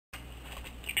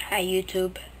Hi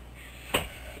YouTube.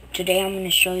 Today I'm going to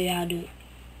show you how to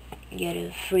get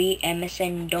a free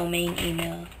MSN domain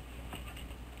email.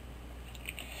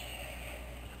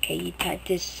 Okay, you type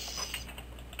this.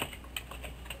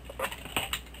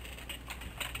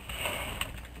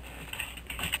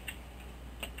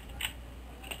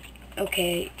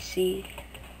 Okay, see,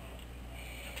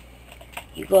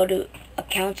 you go to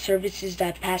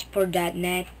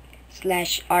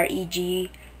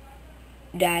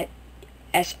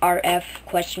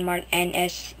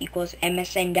accountservices.passport.net/reg.srf?ns equals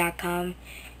msn.com,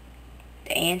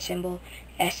 the and symbol,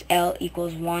 SL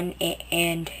equals 1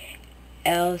 and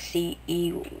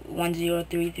LCE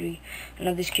 1033. I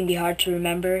know this can be hard to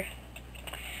remember,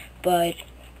 but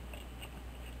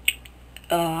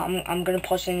I'm gonna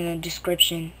post it in the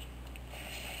description.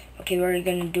 Okay, what are you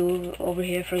gonna do over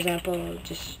here? For example,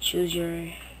 just choose your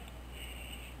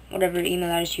whatever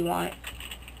email address you want.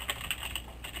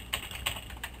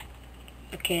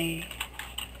 Okay.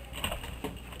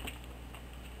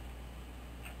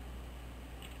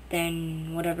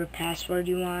 Then whatever password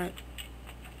you want.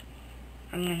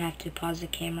 I'm gonna have to pause the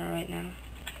camera right now.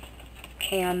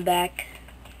 Okay, I'm back.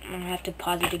 I'm gonna have to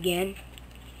pause it again.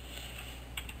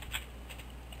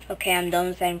 Okay, I'm done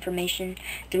with that information.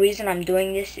 The reason I'm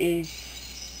doing this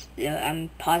is I'm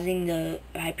pausing the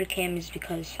hypercam is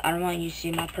because I don't want you to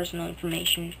see my personal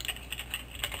information.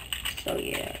 So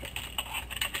yeah.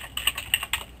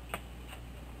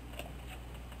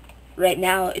 Right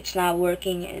now it's not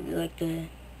working.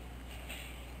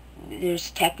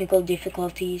 There's technical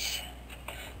difficulties.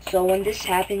 So when this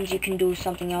happens, you can do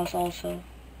something else also.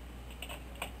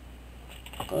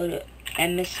 Go to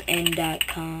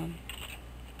msn.com.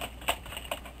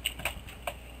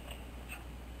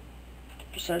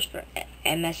 Search for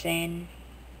MSN.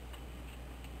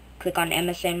 Click on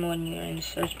MSN when you're in the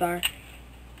search bar.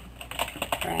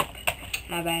 Crap,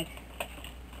 my bad.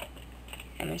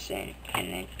 MSN,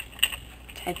 and then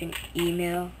type in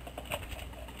email.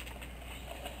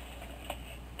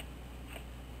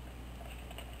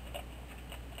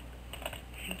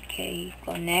 Okay,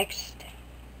 go next.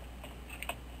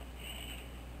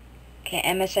 Okay,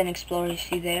 MSN Explorer, you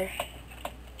see there?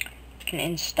 You can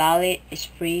install it, it's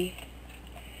free.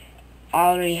 I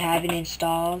already have it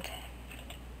installed.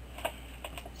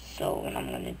 So what I'm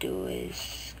gonna do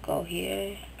is go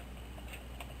here.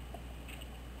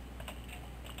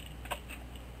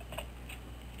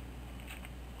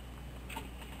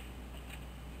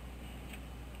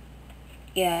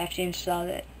 Yeah, I have to install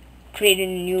it. Create a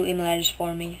new email address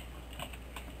for me.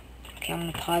 Okay, I'm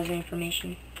gonna pause the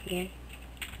information again.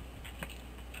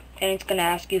 Then it's gonna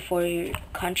ask you for your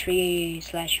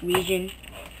country/region.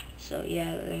 So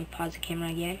yeah, let me pause the camera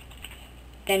again.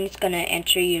 Then it's gonna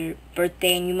enter your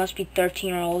birthday, and you must be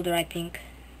 13 or older, I think,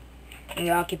 and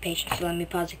your occupation. So let me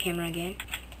pause the camera again.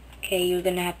 Okay, you're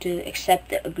gonna have to accept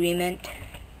the agreement.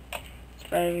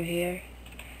 It's right over here.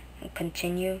 And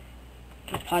continue.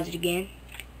 I'll pause it again.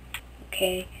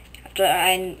 Okay. After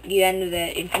you enter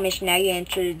the information, now you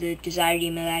enter the desired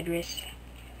email address.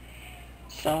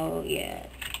 So yeah.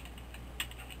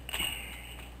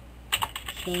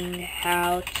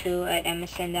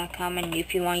 KingHowTo@msn.com, and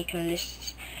if you want, you can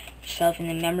list yourself in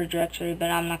the member directory,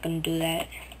 but I'm not going to do that.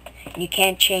 You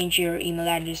can't change your email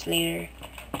address later.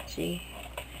 See?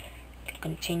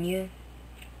 Continue.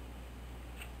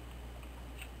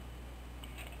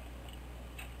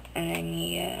 And then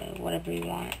yeah, whatever you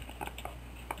want. I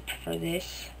prefer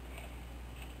this.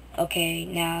 Okay,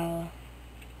 now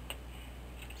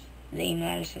the email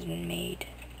address has been made.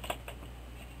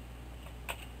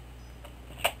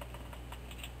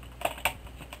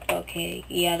 Okay,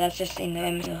 yeah, that's just in the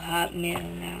Hotmail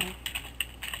now.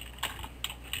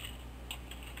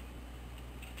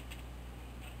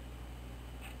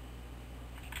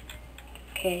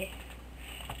 Okay,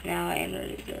 now I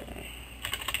enter the.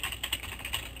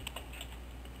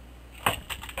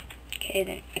 Okay,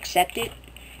 then accept it.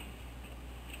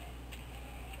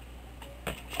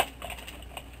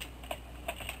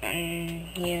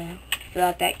 And yeah, fill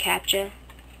out that CAPTCHA.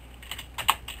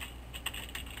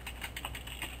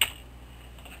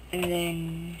 And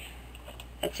then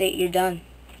that's it, you're done.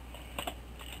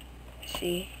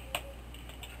 See?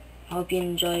 I hope you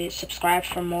enjoyed it. Subscribe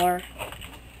for more.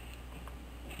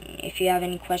 If you have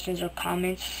any questions or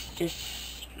comments,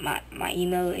 just my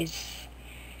email is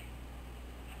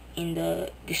in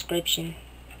the description.